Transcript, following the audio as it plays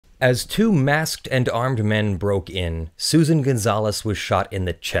As two masked and armed men broke in, Susan Gonzalez was shot in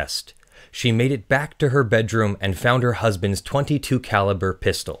the chest. She made it back to her bedroom and found her husband's .22 caliber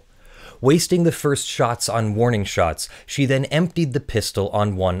pistol. Wasting the first shots on warning shots, she then emptied the pistol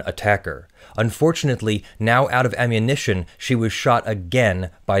on one attacker. Unfortunately, now out of ammunition, she was shot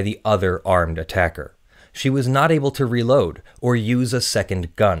again by the other armed attacker. She was not able to reload or use a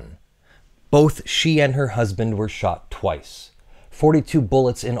second gun. Both she and her husband were shot twice. 42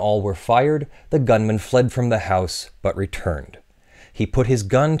 bullets in all were fired. The gunman fled from the house, but returned. He put his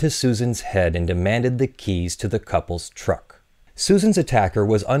gun to Susan's head and demanded the keys to the couple's truck. Susan's attacker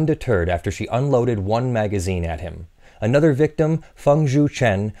was undeterred after she unloaded one magazine at him. Another victim, Fengzhu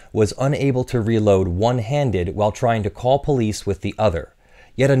Chen, was unable to reload one-handed while trying to call police with the other.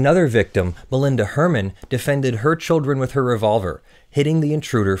 Yet another victim, Melinda Herman, defended her children with her revolver, hitting the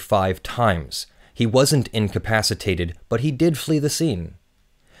intruder 5 times. He wasn't incapacitated, but he did flee the scene.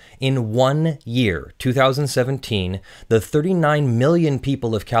 In 1 year, 2017, the 39 million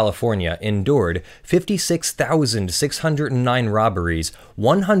people of California endured 56,609 robberies,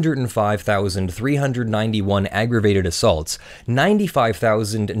 105,391 aggravated assaults,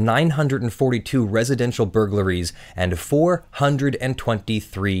 95,942 residential burglaries, and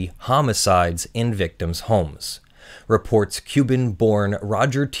 423 homicides in victims' homes. Reports Cuban-born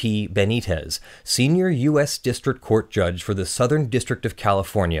Roger T. Benitez, senior U.S. District Court judge for the Southern District of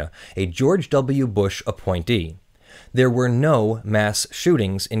California, a George W. Bush appointee. There were no mass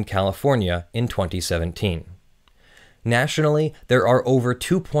shootings in California in 2017. Nationally, there are over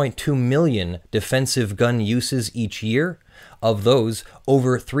 2.2 million defensive gun uses each year. Of those,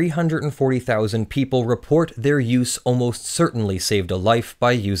 over 340,000 people report their use almost certainly saved a life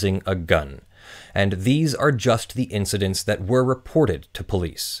by using a gun. And these are just the incidents that were reported to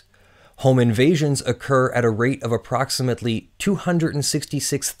police. Home invasions occur at a rate of approximately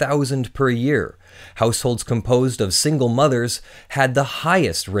 266,000 per year. Households composed of single mothers had the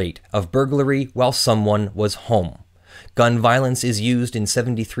highest rate of burglary while someone was home. Gun violence is used in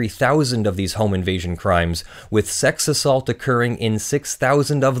 73,000 of these home invasion crimes, with sex assault occurring in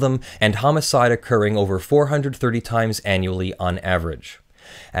 6,000 of them and homicide occurring over 430 times annually on average.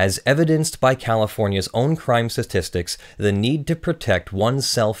 As evidenced by California's own crime statistics, the need to protect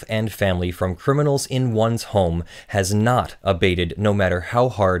oneself and family from criminals in one's home has not abated no matter how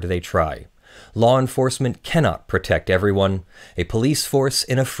hard they try. Law enforcement cannot protect everyone. A police force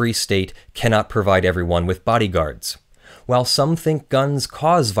in a free state cannot provide everyone with bodyguards. While some think guns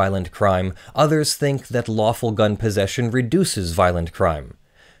cause violent crime, others think that lawful gun possession reduces violent crime.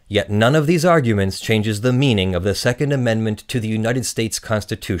 Yet none of these arguments changes the meaning of the Second Amendment to the United States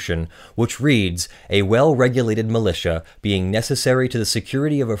Constitution, which reads, "A well-regulated militia being necessary to the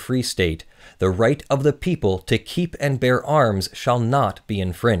security of a free state, the right of the people to keep and bear arms shall not be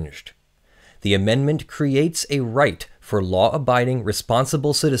infringed." The amendment creates a right for law-abiding,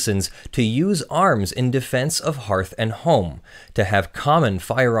 responsible citizens to use arms in defense of hearth and home, to have common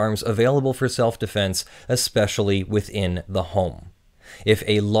firearms available for self-defense, especially within the home. If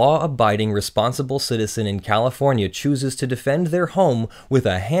a law-abiding, responsible citizen in California chooses to defend their home with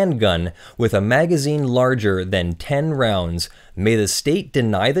a handgun with a magazine larger than 10 rounds, may the state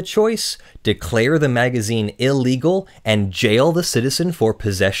deny the choice, declare the magazine illegal, and jail the citizen for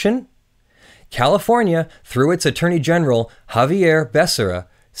possession? California, through its Attorney General, Xavier Becerra,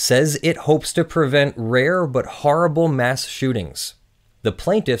 says it hopes to prevent rare but horrible mass shootings. The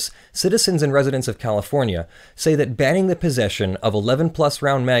plaintiffs, citizens and residents of California, say that banning the possession of 11-plus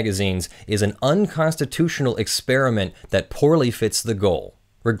round magazines is an unconstitutional experiment that poorly fits the goal.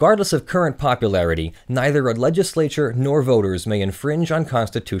 Regardless of current popularity, neither a legislature nor voters may infringe on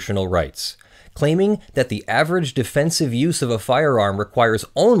constitutional rights. Claiming that the average defensive use of a firearm requires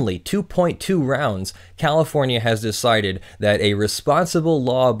only 2.2 rounds, California has decided that a responsible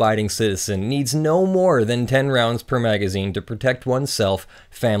law-abiding citizen needs no more than 10 rounds per magazine to protect oneself,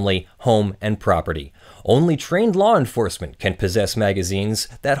 family, home, and property. Only trained law enforcement can possess magazines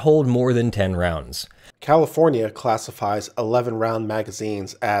that hold more than 10 rounds. California classifies 11-round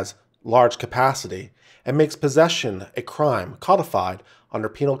magazines as large capacity and makes possession a crime codified under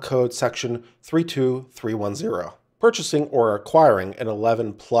Penal Code Section 32310. Purchasing or acquiring an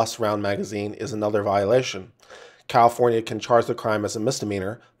 11-plus round magazine is another violation. California can charge the crime as a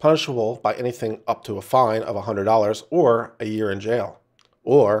misdemeanor, punishable by anything up to a fine of $100 or a year in jail,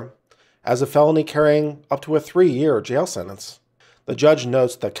 or as a felony carrying up to a 3-year jail sentence. The judge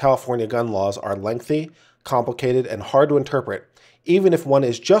notes that California gun laws are lengthy, complicated, and hard to interpret, even if one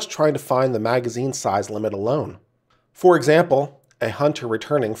is just trying to find the magazine size limit alone. For example, A hunter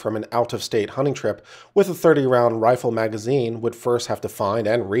returning from an out-of-state hunting trip with a 30-round rifle magazine would first have to find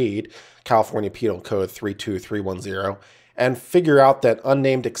and read California Penal Code 32310 and figure out that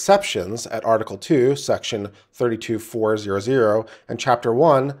unnamed exceptions at Article 2, Section 32400 and Chapter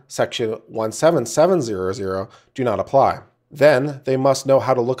 1, Section 17700 do not apply. Then they must know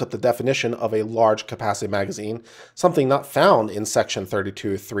how to look at the definition of a large capacity magazine, something not found in Section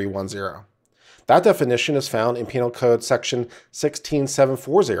 32310. That definition is found in Penal Code Section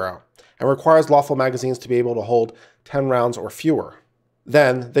 16740 and requires lawful magazines to be able to hold 10 rounds or fewer.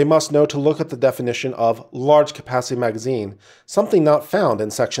 Then they must know to look at the definition of large capacity magazine, something not found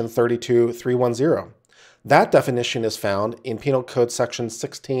in Section 32310. That definition is found in Penal Code Section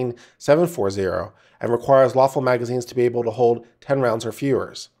 16740 and requires lawful magazines to be able to hold 10 rounds or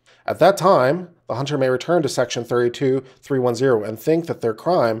fewer. At that time, the hunter may return to Section 32310 and think that their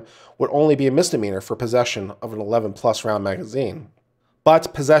crime would only be a misdemeanor for possession of an 11-plus round magazine.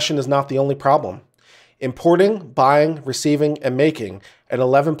 But possession is not the only problem. Importing, buying, receiving, and making an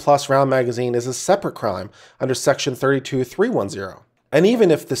 11-plus round magazine is a separate crime under Section 32310. And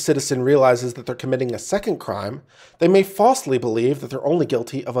even if the citizen realizes that they're committing a second crime, they may falsely believe that they're only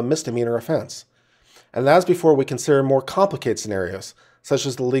guilty of a misdemeanor offense. And that is before we consider more complicated scenarios, such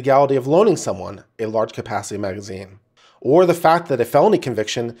as the legality of loaning someone a large capacity magazine, or the fact that a felony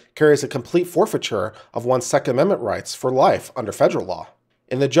conviction carries a complete forfeiture of one's Second Amendment rights for life under federal law.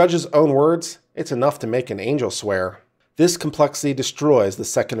 In the judge's own words, it's enough to make an angel swear. This complexity destroys the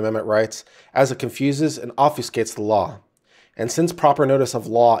Second Amendment rights as it confuses and obfuscates the law. And since proper notice of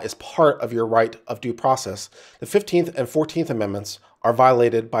law is part of your right of due process, the 15th and 14th Amendments are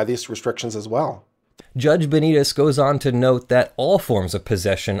violated by these restrictions as well. Judge Benitez goes on to note that all forms of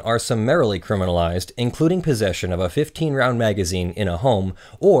possession are summarily criminalized, including possession of a 15-round magazine in a home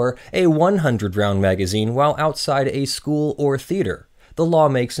or a 100-round magazine while outside a school or theater. The law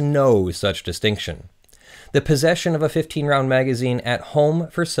makes no such distinction. The possession of a 15-round magazine at home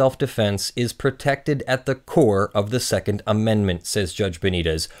for self-defense is protected at the core of the Second Amendment, says Judge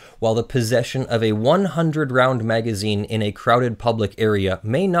Benitez, while the possession of a 100-round magazine in a crowded public area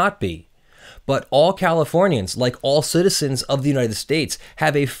may not be. But all Californians, like all citizens of the United States,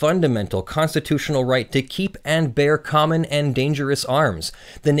 have a fundamental constitutional right to keep and bear common and dangerous arms.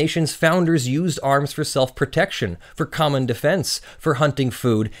 The nation's founders used arms for self-protection, for common defense, for hunting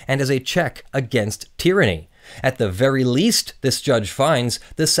food, and as a check against tyranny. At the very least, this judge finds,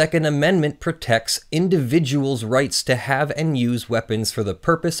 the Second Amendment protects individuals' rights to have and use weapons for the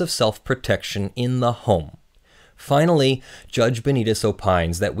purpose of self-protection in the home. Finally, Judge Benitez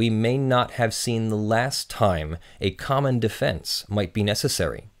opines that we may not have seen the last time a common defense might be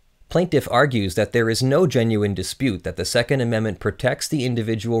necessary. Plaintiff argues that there is no genuine dispute that the Second Amendment protects the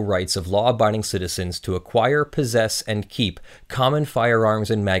individual rights of law-abiding citizens to acquire, possess, and keep common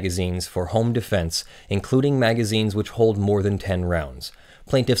firearms and magazines for home defense, including magazines which hold more than 10 rounds.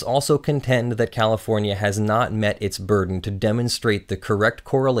 Plaintiffs also contend that California has not met its burden to demonstrate the correct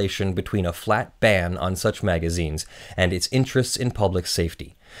correlation between a flat ban on such magazines and its interests in public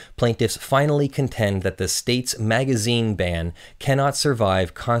safety. Plaintiffs finally contend that the state's magazine ban cannot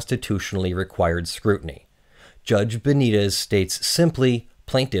survive constitutionally required scrutiny. Judge Benitez states simply,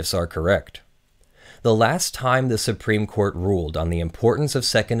 plaintiffs are correct. The last time the Supreme Court ruled on the importance of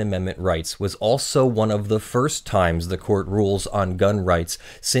Second Amendment rights was also one of the first times the court rules on gun rights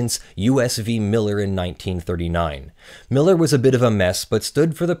since U.S. v. Miller in 1939. Miller was a bit of a mess, but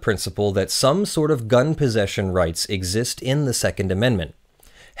stood for the principle that some sort of gun possession rights exist in the Second Amendment.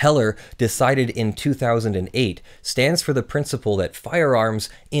 Heller, decided in 2008, stands for the principle that firearms,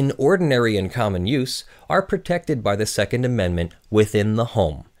 in ordinary and common use, are protected by the Second Amendment within the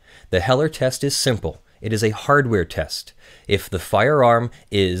home. The Heller test is simple. It is a hardware test. If the firearm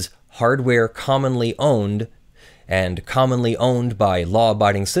is hardware commonly owned, and commonly owned by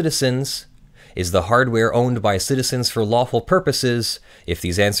law-abiding citizens, is the hardware owned by citizens for lawful purposes? If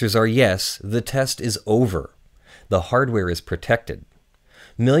these answers are yes, the test is over. The hardware is protected.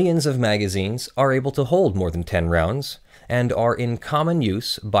 Millions of magazines are able to hold more than 10 rounds, and are in common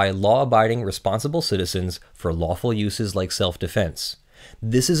use by law-abiding responsible citizens for lawful uses like self-defense.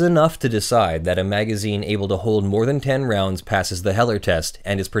 This is enough to decide that a magazine able to hold more than 10 rounds passes the Heller test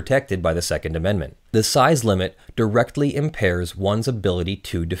and is protected by the Second Amendment. The size limit directly impairs one's ability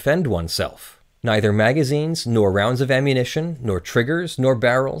to defend oneself. Neither magazines, nor rounds of ammunition, nor triggers, nor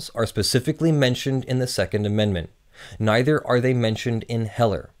barrels are specifically mentioned in the Second Amendment. Neither are they mentioned in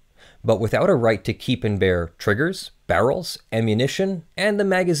Heller. But without a right to keep and bear triggers, barrels, ammunition, and the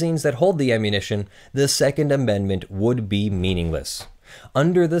magazines that hold the ammunition, the Second Amendment would be meaningless.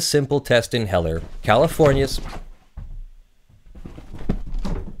 Under the simple test in Heller, California's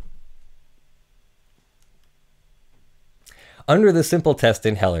Under the simple test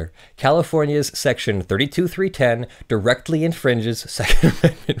in Heller, California's Section 32310 directly infringes Second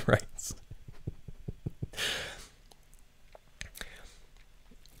Amendment rights.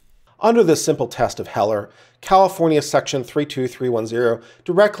 Under the simple test of Heller, California Section 32310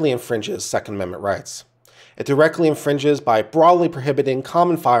 directly infringes Second Amendment rights. It directly infringes by broadly prohibiting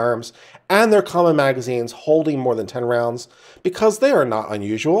common firearms and their common magazines holding more than 10 rounds because they are not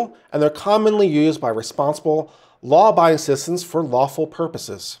unusual and they're commonly used by responsible, law-abiding citizens for lawful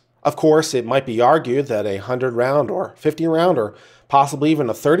purposes. Of course, it might be argued that a 100-round or 50-round or possibly even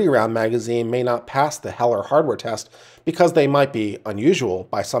a 30-round magazine may not pass the Heller hardware test because they might be unusual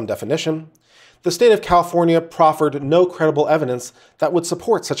by some definition. The state of California proffered no credible evidence that would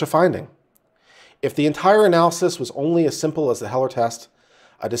support such a finding. If the entire analysis was only as simple as the Heller test,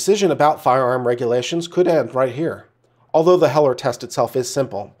 a decision about firearm regulations could end right here. Although the Heller test itself is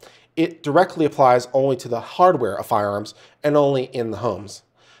simple, it directly applies only to the hardware of firearms and only in the homes.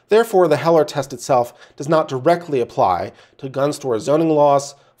 Therefore, the Heller test itself does not directly apply to gun store zoning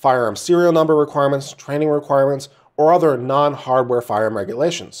laws, firearm serial number requirements, training requirements, or other non-hardware firearm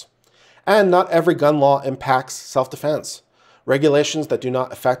regulations. And not every gun law impacts self-defense. Regulations that do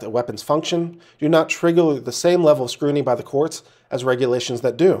not affect a weapon's function do not trigger the same level of scrutiny by the courts as regulations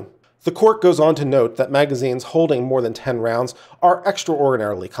that do. The court goes on to note that magazines holding more than 10 rounds are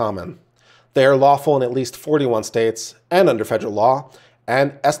extraordinarily common. They are lawful in at least 41 states and under federal law,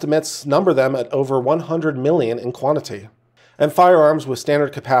 and estimates number them at over 100 million in quantity. And firearms with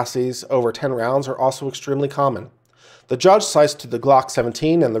standard capacities over 10 rounds are also extremely common. The judge cites to the Glock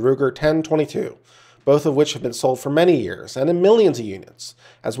 17 and the Ruger 1022, both of which have been sold for many years and in millions of units,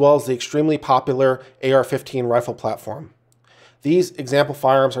 as well as the extremely popular AR-15 rifle platform. These example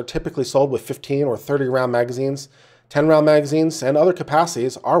firearms are typically sold with 15 or 30-round magazines. 10-round magazines and other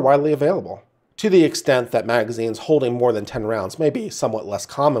capacities are widely available. To the extent that magazines holding more than 10 rounds may be somewhat less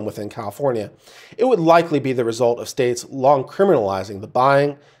common within California, it would likely be the result of states long criminalizing the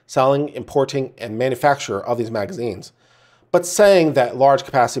buying, selling, importing, and manufacture of these magazines. But saying that large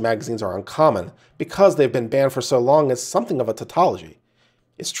capacity magazines are uncommon because they've been banned for so long is something of a tautology.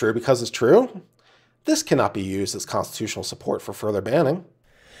 It's true because it's true? This cannot be used as constitutional support for further banning.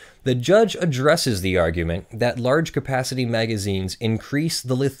 The judge addresses the argument that large capacity magazines increase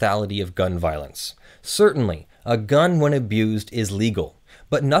the lethality of gun violence. Certainly, a gun when abused is legal,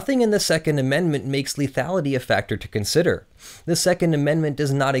 but nothing in the Second Amendment makes lethality a factor to consider. The Second Amendment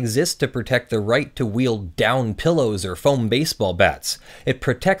does not exist to protect the right to wield down pillows or foam baseball bats. It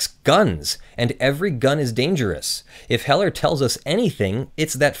protects guns, and every gun is dangerous. If Heller tells us anything,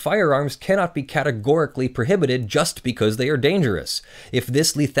 it's that firearms cannot be categorically prohibited just because they are dangerous. If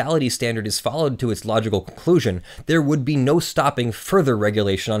this lethality standard is followed to its logical conclusion, there would be no stopping further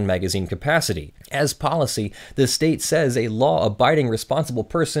regulation on magazine capacity. As policy, the state says a law-abiding responsible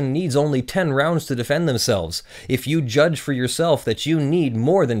person needs only 10 rounds to defend themselves. If you judge for yourself that you need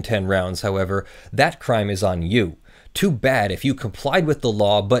more than 10 rounds, however, that crime is on you. Too bad if you complied with the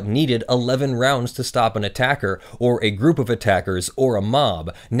law but needed 11 rounds to stop an attacker, or a group of attackers, or a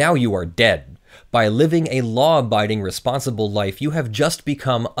mob. Now you are dead. By living a law-abiding, responsible life, you have just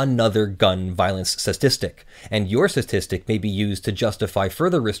become another gun violence statistic, and your statistic may be used to justify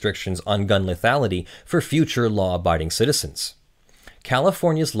further restrictions on gun lethality for future law-abiding citizens.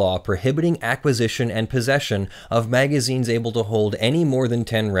 California's law prohibiting acquisition and possession of magazines able to hold any more than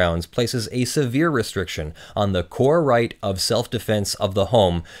 10 rounds places a severe restriction on the core right of self-defense of the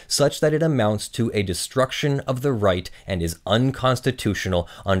home, such that it amounts to a destruction of the right and is unconstitutional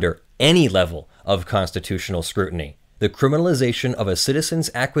under any level of constitutional scrutiny. The criminalization of a citizen's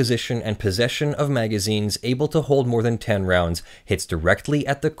acquisition and possession of magazines able to hold more than 10 rounds hits directly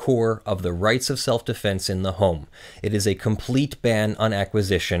at the core of the rights of self-defense in the home. It is a complete ban on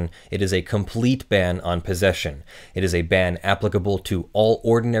acquisition. It is a complete ban on possession. It is a ban applicable to all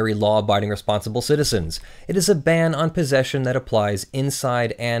ordinary law-abiding responsible citizens. It is a ban on possession that applies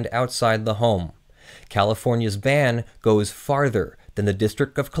inside and outside the home. California's ban goes farther than the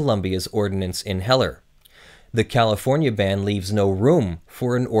District of Columbia's ordinance in Heller. The California ban leaves no room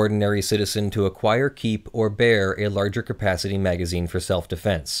for an ordinary citizen to acquire, keep, or bear a larger capacity magazine for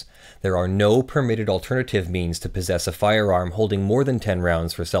self-defense. There are no permitted alternative means to possess a firearm holding more than 10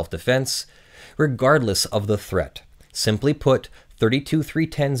 rounds for self-defense, regardless of the threat. Simply put,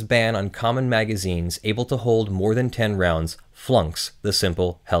 32310's ban on common magazines able to hold more than 10 rounds flunks the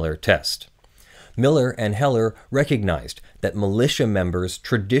simple Heller test. Miller and Heller recognized that militia members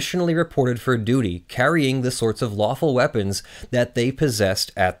traditionally reported for duty carrying the sorts of lawful weapons that they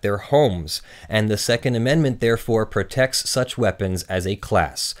possessed at their homes, and the Second Amendment therefore protects such weapons as a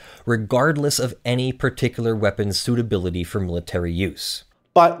class, regardless of any particular weapon's suitability for military use.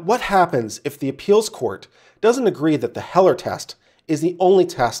 But what happens if the appeals court doesn't agree that the Heller test is the only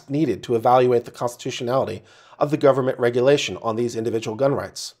test needed to evaluate the constitutionality of the government regulation on these individual gun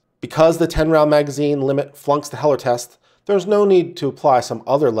rights? Because the 10-round magazine limit flunks the Heller test, there's no need to apply some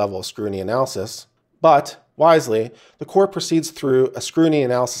other level of scrutiny analysis. But, wisely, the court proceeds through a scrutiny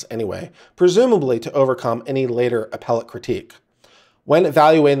analysis anyway, presumably to overcome any later appellate critique. When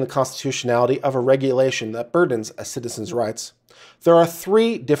evaluating the constitutionality of a regulation that burdens a citizen's rights, there are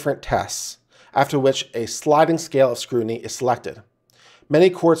 3 different tests, after which a sliding scale of scrutiny is selected. Many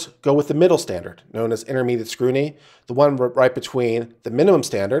courts go with the middle standard, known as intermediate scrutiny, the one right between the minimum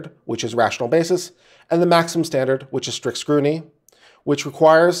standard, which is rational basis, and the maximum standard, which is strict scrutiny, which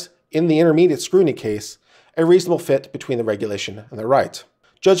requires, in the intermediate scrutiny case, a reasonable fit between the regulation and the right.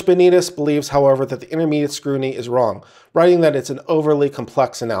 Judge Benitez believes, however, that the intermediate scrutiny is wrong, writing that it's an overly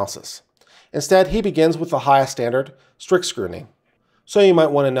complex analysis. Instead, he begins with the highest standard, strict scrutiny. So you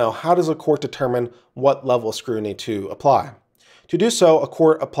might want to know, how does a court determine what level of scrutiny to apply? To do so, a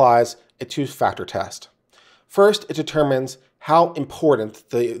court applies a 2-factor test. First, it determines how important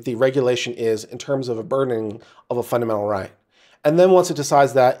the regulation is in terms of a burdening of a fundamental right. And then once it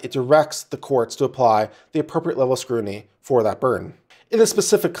decides that, it directs the courts to apply the appropriate level of scrutiny for that burden. In the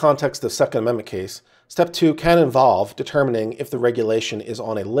specific context of Second Amendment case, Step 2 can involve determining if the regulation is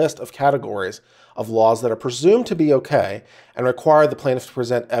on a list of categories of laws that are presumed to be okay and require the plaintiff to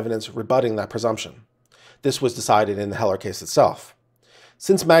present evidence rebutting that presumption. This was decided in the Heller case itself.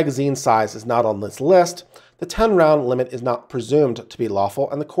 Since magazine size is not on this list, the 10-round limit is not presumed to be lawful,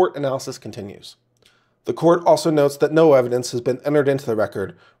 and the court analysis continues. The court also notes that no evidence has been entered into the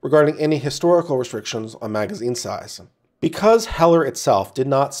record regarding any historical restrictions on magazine size. Because Heller itself did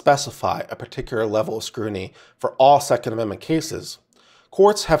not specify a particular level of scrutiny for all Second Amendment cases,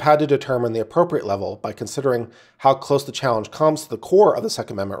 courts have had to determine the appropriate level by considering how close the challenge comes to the core of the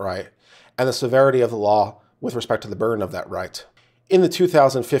Second Amendment right and the severity of the law with respect to the burden of that right. In the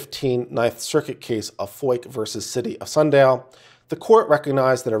 2015 Ninth Circuit case of Foyk v. City of Sundale, the court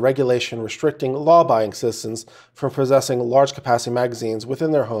recognized that a regulation restricting law-abiding citizens from possessing large-capacity magazines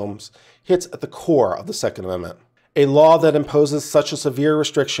within their homes hits at the core of the Second Amendment. A law that imposes such a severe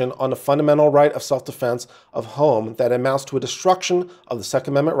restriction on the fundamental right of self-defense of home that amounts to a destruction of the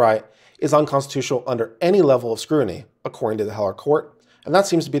Second Amendment right is unconstitutional under any level of scrutiny, according to the Heller court, and that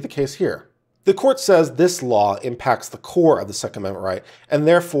seems to be the case here. The court says this law impacts the core of the Second Amendment right and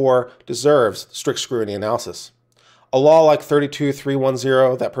therefore deserves strict scrutiny analysis. A law like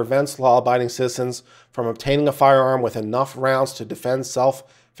 32310 that prevents law-abiding citizens from obtaining a firearm with enough rounds to defend self,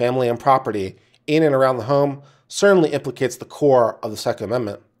 family, and property in and around the home certainly implicates the core of the Second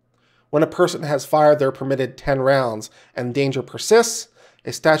Amendment. When a person has fired their permitted 10 rounds and danger persists,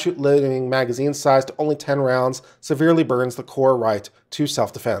 a statute limiting magazine size to only 10 rounds severely burdens the core right to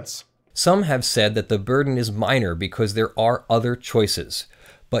self-defense. Some have said that the burden is minor because there are other choices.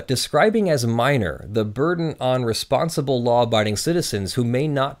 But describing as minor the burden on responsible law-abiding citizens who may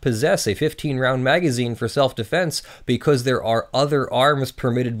not possess a 15-round magazine for self-defense because there are other arms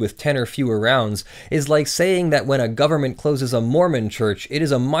permitted with 10 or fewer rounds is like saying that when a government closes a Mormon church, it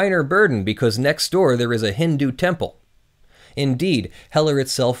is a minor burden because next door there is a Hindu temple. Indeed, Heller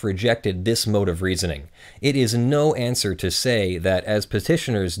itself rejected this mode of reasoning. It is no answer to say that, as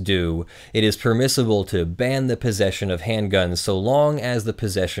petitioners do, it is permissible to ban the possession of handguns so long as the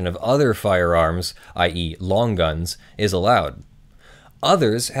possession of other firearms, i.e. long guns, is allowed.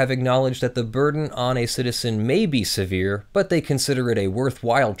 Others have acknowledged that the burden on a citizen may be severe, but they consider it a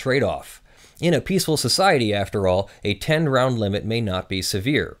worthwhile trade-off. In a peaceful society, after all, a 10-round limit may not be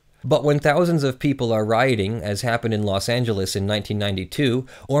severe. But when thousands of people are rioting, as happened in Los Angeles in 1992,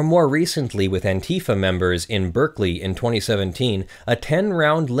 or more recently with Antifa members in Berkeley in 2017, a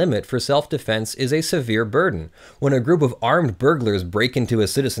 10-round limit for self-defense is a severe burden. When a group of armed burglars break into a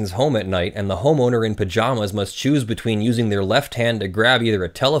citizen's home at night and the homeowner in pajamas must choose between using their left hand to grab either a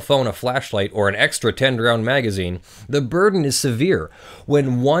telephone, a flashlight, or an extra 10-round magazine, the burden is severe.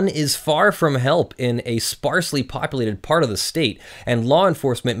 When one is far from help in a sparsely populated part of the state, and law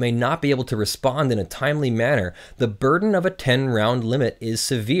enforcement may not be able to respond in a timely manner, the burden of a 10-round limit is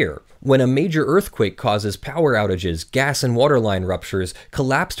severe. When a major earthquake causes power outages, gas and water line ruptures,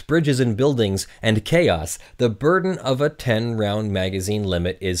 collapsed bridges and buildings, and chaos, the burden of a 10-round magazine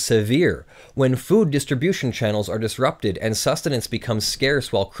limit is severe. When food distribution channels are disrupted and sustenance becomes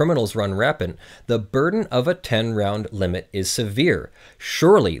scarce while criminals run rampant, the burden of a 10-round limit is severe.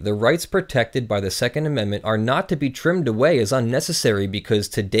 Surely, the rights protected by the Second Amendment are not to be trimmed away as unnecessary because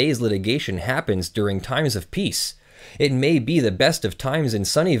today's litigation happens during times of peace. It may be the best of times in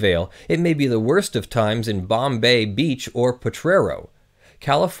Sunnyvale, it may be the worst of times in Bombay Beach or Potrero.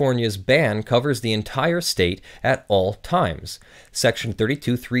 California's ban covers the entire state at all times. Section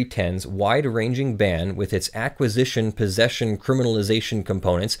 32310's wide-ranging ban, with its acquisition, possession, criminalization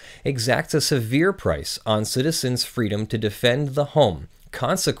components, exacts a severe price on citizens' freedom to defend the home.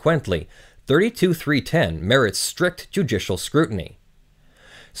 Consequently, 32310 merits strict judicial scrutiny.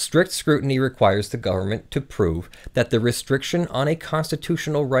 Strict scrutiny requires the government to prove that the restriction on a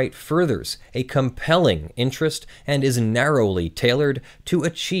constitutional right furthers a compelling interest and is narrowly tailored to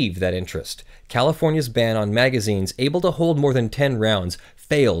achieve that interest. California's ban on magazines able to hold more than 10 rounds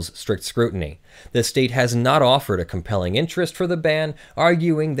fails strict scrutiny. The state has not offered a compelling interest for the ban,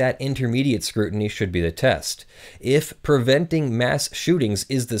 arguing that intermediate scrutiny should be the test. If preventing mass shootings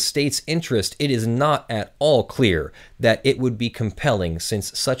is the state's interest, it is not at all clear that it would be compelling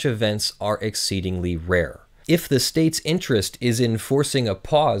since such events are exceedingly rare. If the state's interest is in forcing a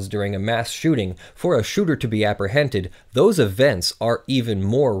pause during a mass shooting for a shooter to be apprehended, those events are even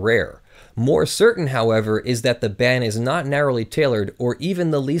more rare. More certain, however, is that the ban is not narrowly tailored or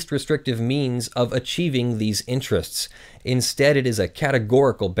even the least restrictive means of achieving these interests. Instead, it is a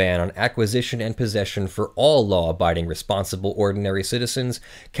categorical ban on acquisition and possession for all law-abiding, responsible, ordinary citizens.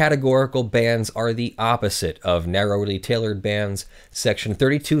 Categorical bans are the opposite of narrowly tailored bans. Section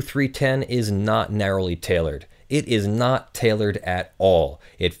 32310 is not narrowly tailored. It is not tailored at all.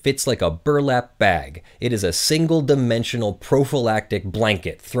 It fits like a burlap bag. It is a single-dimensional prophylactic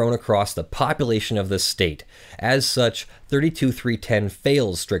blanket thrown across the population of the state. As such, 32310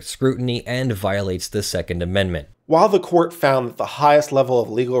 fails strict scrutiny and violates the Second Amendment. While the court found that the highest level of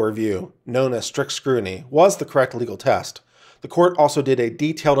legal review, known as strict scrutiny, was the correct legal test, the court also did a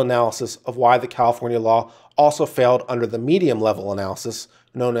detailed analysis of why the California law also failed under the medium-level analysis,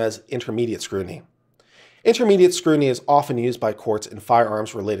 known as intermediate scrutiny. Intermediate scrutiny is often used by courts in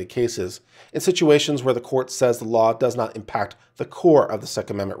firearms-related cases, in situations where the court says the law does not impact the core of the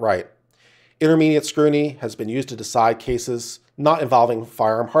Second Amendment right. Intermediate scrutiny has been used to decide cases not involving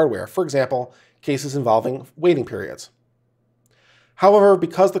firearm hardware, for example, cases involving waiting periods. However,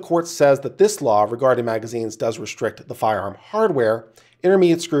 because the court says that this law regarding magazines does restrict the firearm hardware,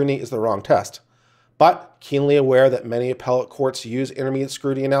 intermediate scrutiny is the wrong test. But, keenly aware that many appellate courts use intermediate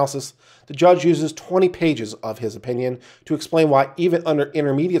scrutiny analysis, the judge uses 20 pages of his opinion to explain why even under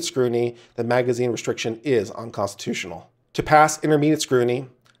intermediate scrutiny, the magazine restriction is unconstitutional. To pass intermediate scrutiny,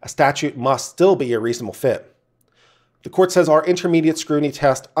 a statute must still be a reasonable fit. The court says our intermediate scrutiny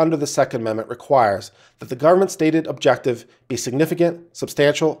test under the Second Amendment requires that the government's stated objective be significant,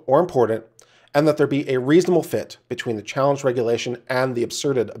 substantial, or important, and that there be a reasonable fit between the challenged regulation and the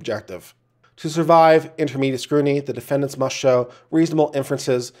asserted objective. To survive intermediate scrutiny, the defendants must show reasonable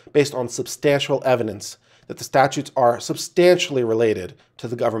inferences based on substantial evidence that the statutes are substantially related to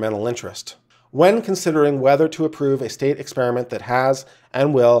the governmental interest. When considering whether to approve a state experiment that has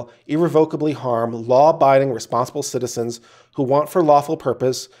and will irrevocably harm law-abiding responsible citizens who want for lawful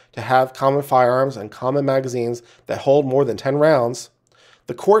purpose to have common firearms and common magazines that hold more than 10 rounds,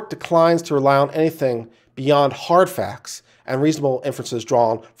 the court declines to rely on anything beyond hard facts and reasonable inferences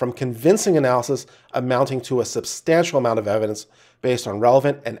drawn from convincing analysis amounting to a substantial amount of evidence based on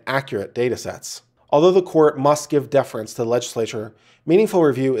relevant and accurate data sets. Although the court must give deference to the legislature, meaningful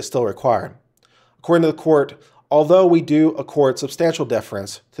review is still required. According to the court, although we do accord substantial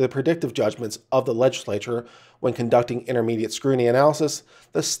deference to the predictive judgments of the legislature when conducting intermediate scrutiny analysis,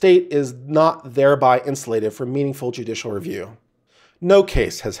 the state is not thereby insulated from meaningful judicial review. No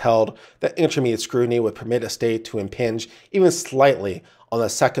case has held that intermediate scrutiny would permit a state to impinge even slightly on the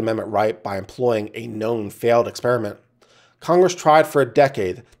Second Amendment right by employing a known failed experiment. Congress tried for a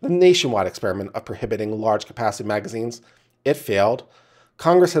decade the nationwide experiment of prohibiting large-capacity magazines. It failed.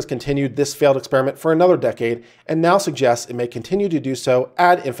 Congress has continued this failed experiment for another decade and now suggests it may continue to do so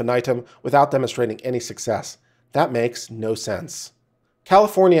ad infinitum without demonstrating any success. That makes no sense.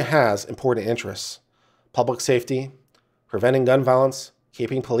 California has important interests: public safety, preventing gun violence,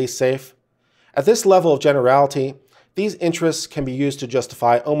 keeping police safe. At this level of generality, these interests can be used to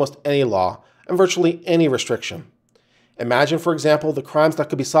justify almost any law and virtually any restriction. Imagine, for example, the crimes that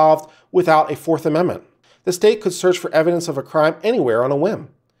could be solved without a Fourth Amendment. The state could search for evidence of a crime anywhere on a whim.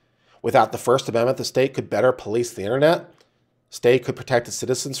 Without the First Amendment, the state could better police the internet. State could protect its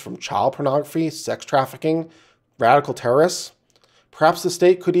citizens from child pornography, sex trafficking, radical terrorists. Perhaps the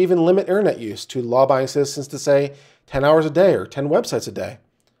state could even limit internet use to law-abiding citizens to, say, 10 hours a day or 10 websites a day.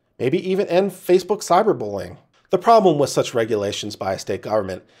 Maybe even end Facebook cyberbullying. The problem with such regulations by a state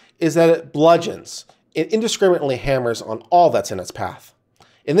government is that it bludgeons, it indiscriminately hammers on all that's in its path.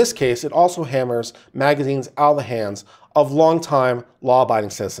 In this case, it also hammers magazines out of the hands of longtime law-abiding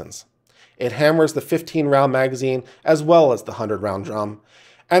citizens. It hammers the 15-round magazine as well as the 100-round drum,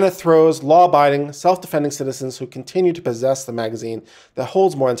 and it throws law-abiding, self-defending citizens who continue to possess the magazine that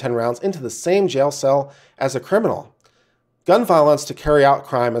holds more than 10 rounds into the same jail cell as a criminal. Gun violence to carry out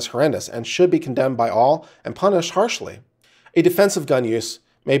crime is horrendous and should be condemned by all and punished harshly. A defense of gun use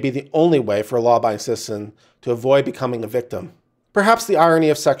may be the only way for a law-abiding citizen to avoid becoming a victim. Perhaps the irony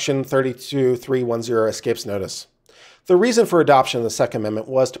of Section 32310 escapes notice. The reason for adoption of the Second Amendment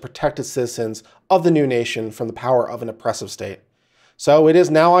was to protect its citizens of the new nation from the power of an oppressive state. So it is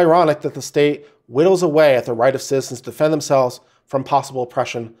now ironic that the state whittles away at the right of citizens to defend themselves from possible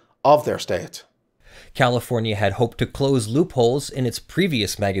oppression of their state. California had hoped to close loopholes in its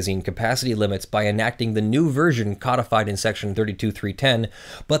previous magazine capacity limits by enacting the new version codified in Section 32310,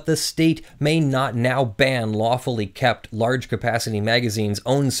 but the state may not now ban lawfully kept large-capacity magazines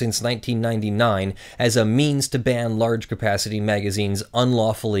owned since 1999 as a means to ban large-capacity magazines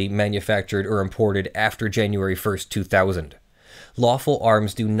unlawfully manufactured or imported after January 1, 2000. Lawful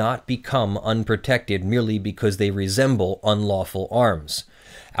arms do not become unprotected merely because they resemble unlawful arms.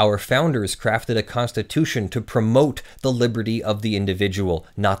 Our founders crafted a constitution to promote the liberty of the individual,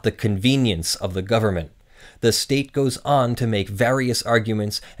 not the convenience of the government. The state goes on to make various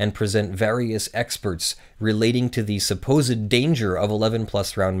arguments and present various experts relating to the supposed danger of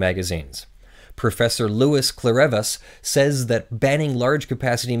 11-plus round magazines. Professor Louis Clarevas says that banning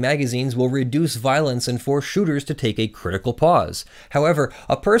large-capacity magazines will reduce violence and force shooters to take a critical pause. However,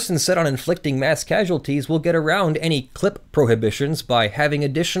 a person set on inflicting mass casualties will get around any clip prohibitions by having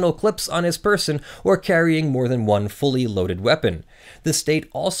additional clips on his person or carrying more than one fully loaded weapon. The state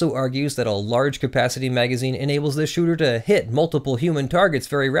also argues that a large-capacity magazine enables the shooter to hit multiple human targets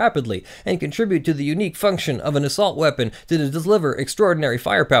very rapidly and contribute to the unique function of an assault weapon to deliver extraordinary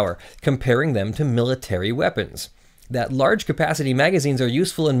firepower, comparing them to military weapons. That large-capacity magazines are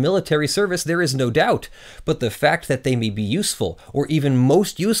useful in military service, there is no doubt, but the fact that they may be useful, or even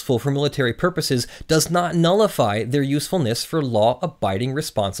most useful for military purposes, does not nullify their usefulness for law-abiding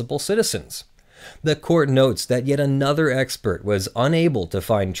responsible citizens. The court notes that yet another expert was unable to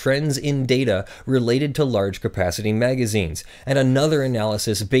find trends in data related to large-capacity magazines, and another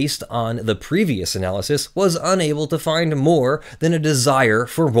analysis based on the previous analysis was unable to find more than a desire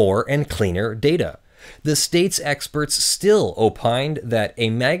for more and cleaner data. The state's experts still opined that a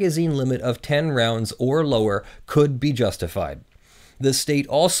magazine limit of 10 rounds or lower could be justified. The state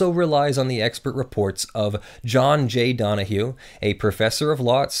also relies on the expert reports of John J. Donahue, a professor of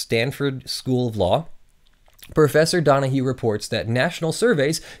law at Stanford School of Law. Professor Donahue reports that national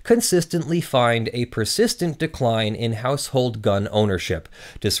surveys consistently find a persistent decline in household gun ownership,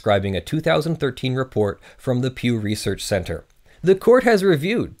 describing a 2013 report from the Pew Research Center. The court has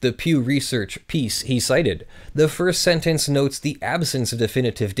reviewed the Pew Research piece he cited. The first sentence notes the absence of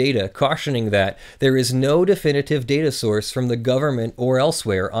definitive data, cautioning that there is no definitive data source from the government or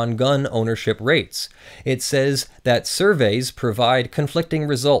elsewhere on gun ownership rates. It says that surveys provide conflicting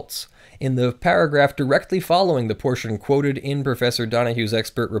results. In the paragraph directly following the portion quoted in Professor Donahue's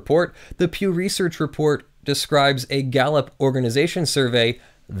expert report, the Pew Research report describes a Gallup organization survey.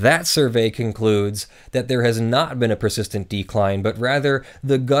 That survey concludes that there has not been a persistent decline, but rather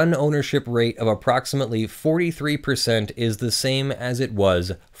the gun ownership rate of approximately 43% is the same as it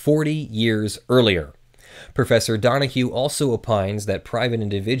was 40 years earlier. Professor Donahue also opines that private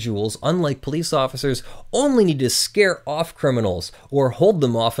individuals, unlike police officers, only need to scare off criminals or hold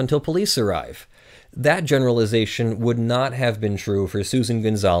them off until police arrive. That generalization would not have been true for Susan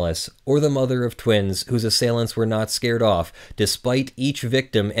Gonzalez or the mother of twins whose assailants were not scared off, despite each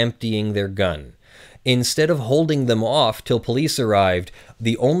victim emptying their gun. Instead of holding them off till police arrived,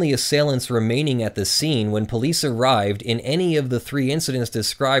 the only assailants remaining at the scene when police arrived in any of the 3 incidents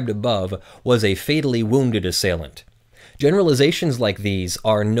described above was a fatally wounded assailant. Generalizations like these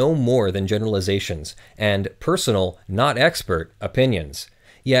are no more than generalizations and personal, not expert, opinions.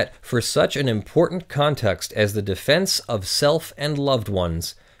 Yet, for such an important context as the defense of self and loved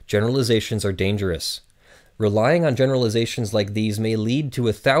ones, generalizations are dangerous. Relying on generalizations like these may lead to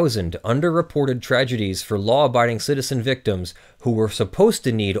 1,000 underreported tragedies for law-abiding citizen victims who were supposed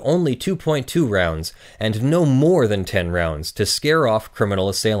to need only 2.2 rounds and no more than 10 rounds to scare off criminal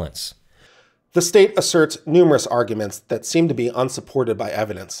assailants. The state asserts numerous arguments that seem to be unsupported by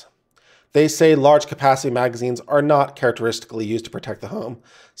evidence. They say large-capacity magazines are not characteristically used to protect the home,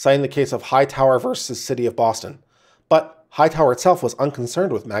 citing the case of Hightower versus City of Boston. But Hightower itself was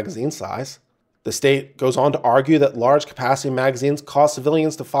unconcerned with magazine size. The state goes on to argue that large-capacity magazines cause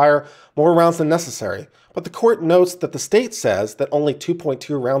civilians to fire more rounds than necessary, but the court notes that the state says that only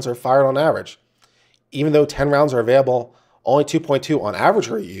 2.2 rounds are fired on average. Even though 10 rounds are available, only 2.2 on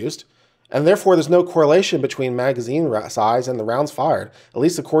average are used, and therefore there's no correlation between magazine size and the rounds fired, at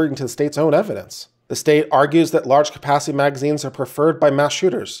least according to the state's own evidence. The state argues that large-capacity magazines are preferred by mass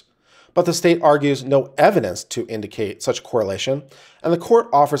shooters, but the state argues no evidence to indicate such correlation, and the court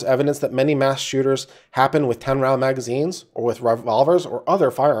offers evidence that many mass shooters happen with 10-round magazines or with revolvers or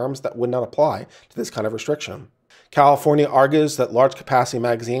other firearms that would not apply to this kind of restriction. California argues that large-capacity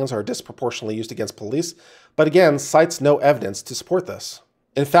magazines are disproportionately used against police, but again cites no evidence to support this.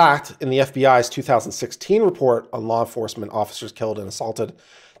 In fact, in the FBI's 2016 report on law enforcement officers killed and assaulted,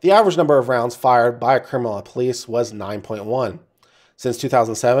 the average number of rounds fired by a criminal at police was 9.1. Since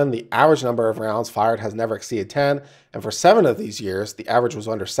 2007, the average number of rounds fired has never exceeded 10, and for 7 of these years, the average was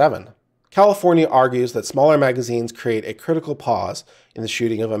under 7. California argues that smaller magazines create a critical pause in the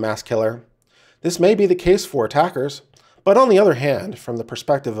shooting of a mass killer. This may be the case for attackers, but on the other hand, from the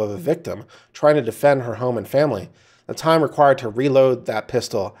perspective of a victim trying to defend her home and family, the time required to reload that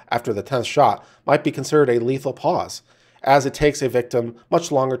pistol after the 10th shot might be considered a lethal pause, as it takes a victim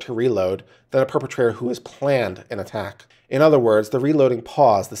much longer to reload than a perpetrator who has planned an attack. In other words, the reloading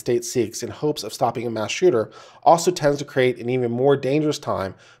pause the state seeks in hopes of stopping a mass shooter also tends to create an even more dangerous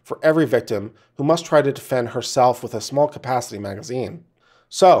time for every victim who must try to defend herself with a small capacity magazine.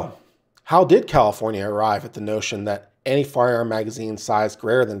 So, how did California arrive at the notion that any firearm magazine size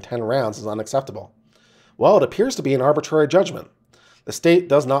greater than 10 rounds is unacceptable? Well, it appears to be an arbitrary judgment. The state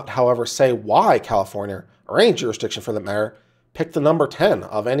does not, however, say why California, or any jurisdiction for that matter, picked the number 10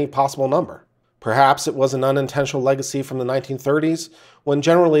 of any possible number. Perhaps it was an unintentional legacy from the 1930s, when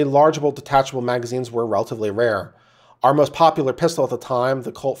generally largeable detachable magazines were relatively rare. Our most popular pistol at the time,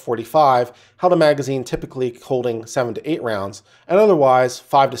 the Colt 45, held a magazine typically holding 7 to 8 rounds, and otherwise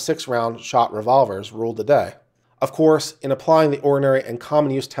 5 to 6 round shot revolvers ruled the day. Of course, in applying the ordinary and common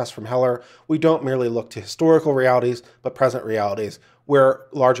use test from Heller, we don't merely look to historical realities, but present realities, where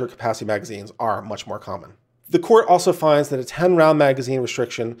larger capacity magazines are much more common. The court also finds that a 10-round magazine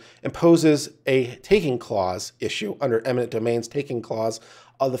restriction imposes a taking clause issue under eminent domain's taking clause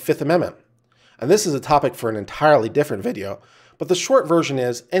of the Fifth Amendment. And this is a topic for an entirely different video, but the short version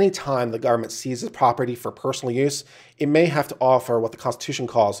is any time the government seizes property for personal use, it may have to offer what the Constitution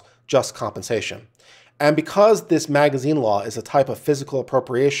calls just compensation. And because this magazine law is a type of physical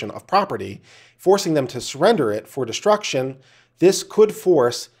appropriation of property, forcing them to surrender it for destruction, this could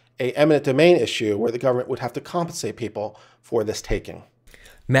force an eminent domain issue where the government would have to compensate people for this taking.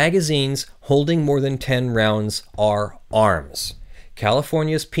 Magazines holding more than 10 rounds are arms.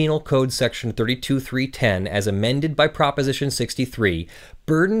 California's Penal Code Section 32310, as amended by Proposition 63,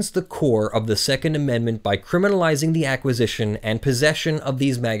 burdens the core of the Second Amendment by criminalizing the acquisition and possession of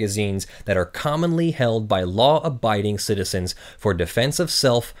these magazines that are commonly held by law-abiding citizens for defense of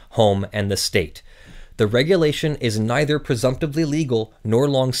self, home, and the state. The regulation is neither presumptively legal nor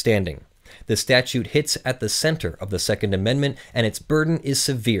long-standing. The statute hits at the center of the Second Amendment, and its burden is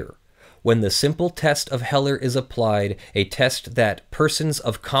severe. When the simple test of Heller is applied, a test that persons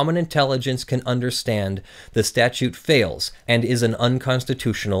of common intelligence can understand, the statute fails and is an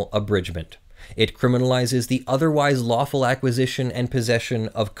unconstitutional abridgment. It criminalizes the otherwise lawful acquisition and possession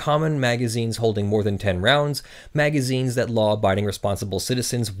of common magazines holding more than 10 rounds, magazines that law-abiding responsible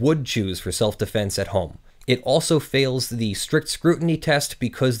citizens would choose for self-defense at home. It also fails the strict scrutiny test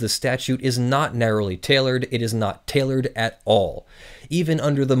because the statute is not narrowly tailored, it is not tailored at all. Even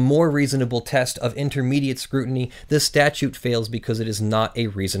under the more reasonable test of intermediate scrutiny, the statute fails because it is not a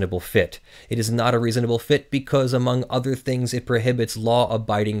reasonable fit. It is not a reasonable fit because, among other things, it prohibits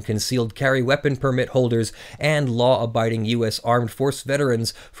law-abiding concealed carry weapon permit holders and law-abiding U.S. Armed Force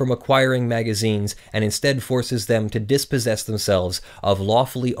veterans from acquiring magazines and instead forces them to dispossess themselves of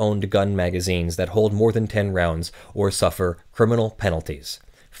lawfully owned gun magazines that hold more than 10 rounds or suffer criminal penalties.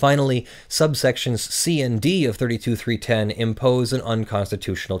 Finally, subsections C and D of 32310 impose an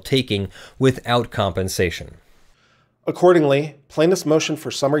unconstitutional taking without compensation. Accordingly, plaintiff's motion for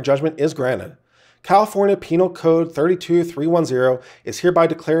summary judgment is granted. California Penal Code 32310 is hereby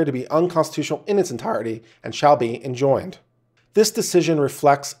declared to be unconstitutional in its entirety and shall be enjoined. This decision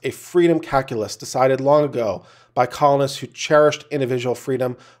reflects a freedom calculus decided long ago by colonists who cherished individual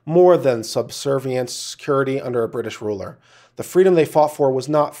freedom more than subservient security under a British ruler. The freedom they fought for was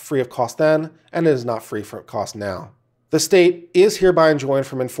not free of cost then, and it is not free of cost now. The state is hereby enjoined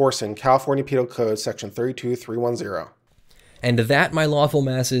from enforcing California Penal Code Section 32310. And that, my lawful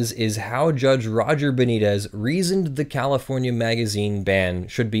masses, is how Judge Roger Benitez reasoned the California magazine ban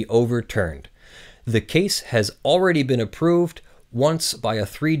should be overturned. The case has already been approved once by a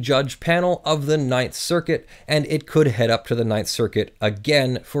 3-judge panel of the Ninth Circuit, and it could head up to the Ninth Circuit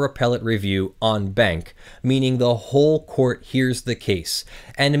again for appellate review en banc, meaning the whole court hears the case.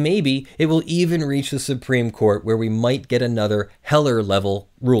 And maybe it will even reach the Supreme Court, where we might get another Heller-level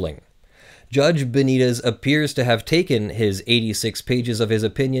ruling. Judge Benitez appears to have taken his 86 pages of his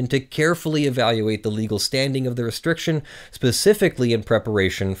opinion to carefully evaluate the legal standing of the restriction, specifically in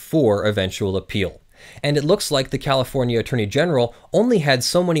preparation for eventual appeal. And it looks like the California Attorney General only had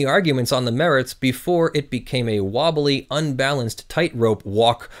so many arguments on the merits before it became a wobbly, unbalanced tightrope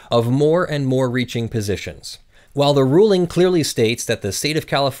walk of more and more reaching positions. While the ruling clearly states that the state of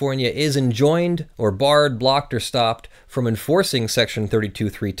California is enjoined, or barred, blocked, or stopped from enforcing Section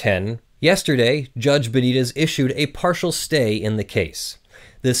 32310, yesterday, Judge Benitez issued a partial stay in the case.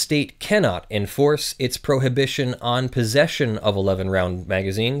 The state cannot enforce its prohibition on possession of 11-round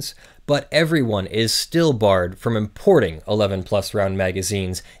magazines, but everyone is still barred from importing 11-plus round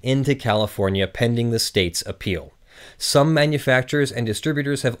magazines into California pending the state's appeal. Some manufacturers and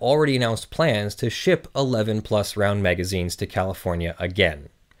distributors have already announced plans to ship 11-plus round magazines to California again.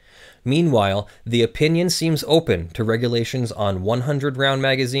 Meanwhile, the opinion seems open to regulations on 100-round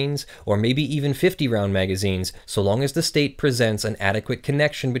magazines, or maybe even 50-round magazines, so long as the state presents an adequate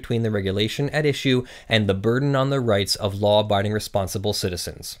connection between the regulation at issue and the burden on the rights of law-abiding responsible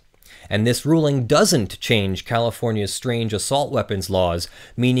citizens. And this ruling doesn't change California's strange assault weapons laws,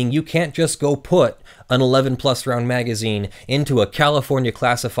 meaning you can't just go put an 11-plus round magazine into a California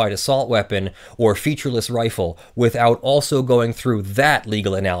classified assault weapon or featureless rifle without also going through that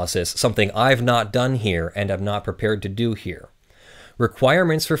legal analysis, something I've not done here and am not prepared to do here.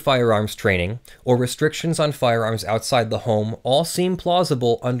 Requirements for firearms training or restrictions on firearms outside the home all seem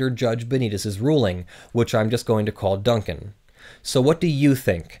plausible under Judge Benitez's ruling, which I'm just going to call Duncan. So what do you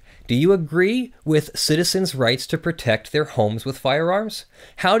think? Do you agree with citizens' rights to protect their homes with firearms?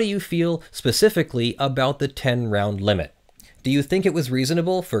 How do you feel specifically about the 10-round limit? Do you think it was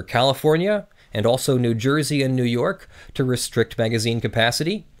reasonable for California, and also New Jersey and New York, to restrict magazine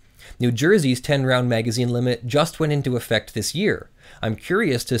capacity? New Jersey's 10-round magazine limit just went into effect this year. I'm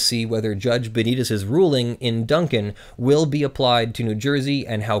curious to see whether Judge Benitez's ruling in Duncan will be applied to New Jersey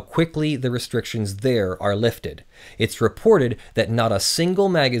and how quickly the restrictions there are lifted. It's reported that not a single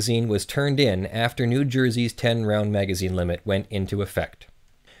magazine was turned in after New Jersey's 10-round magazine limit went into effect.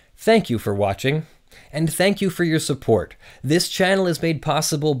 Thank you for watching, and thank you for your support. This channel is made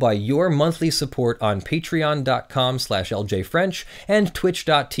possible by your monthly support on patreon.com/ljfrench and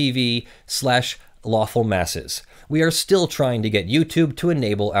twitch.tv/lawfulmasses. We are still trying to get YouTube to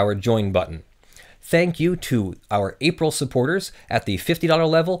enable our join button. Thank you to our April supporters at the $50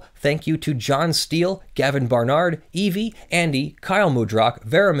 level. Thank you to John Steele, Gavin Barnard, Eevi, Andy, Kyle Mudrak,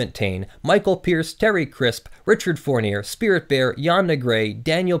 Verement, Tayne, Michael Pearce, Terry Crisp, Richard Fournier, Spirit Bear, Jan Negrey,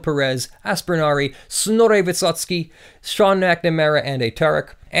 Daniel Perez, Aspernari, Snorre Wisotzky, Sean McNamara, and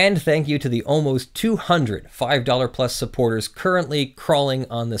Aetaric. And thank you to the almost 200 $5-plus supporters currently crawling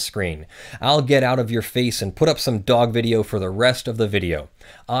on the screen. I'll get out of your face and put up some dog video for the rest of the video.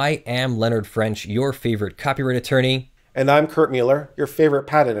 I am Leonard French, your favorite copyright attorney. And I'm Kurt Mueller, your favorite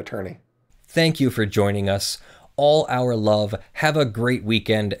patent attorney. Thank you for joining us. All our love. Have a great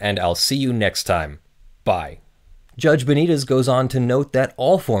weekend, and I'll see you next time. Bye. Judge Benitez goes on to note that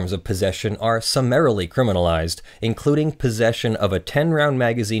all forms of possession are summarily criminalized, including possession of a 10-round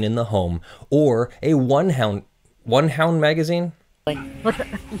magazine in the home or a one-hound magazine? You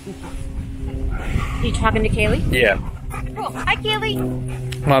talking to Kaylee? Yeah. Oh, hi,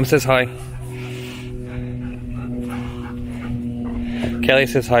 Kaylee. Mom says hi. Kelly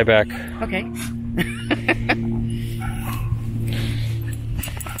says hi back. Okay.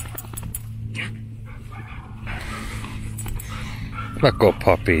 Let go,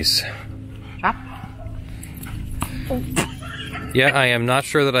 puppies. Drop. Yeah, I am not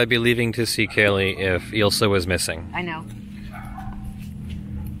sure that I'd be leaving to see Kaylee if Ilsa was missing. I know.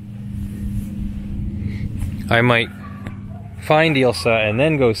 I might find Ilsa and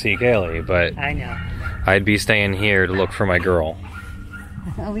then go see Kaylee, but I know. I'd be staying here to look for my girl.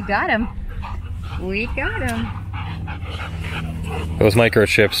 Well, we got him. We got him. Those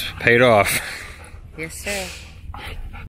microchips paid off. Yes, sir.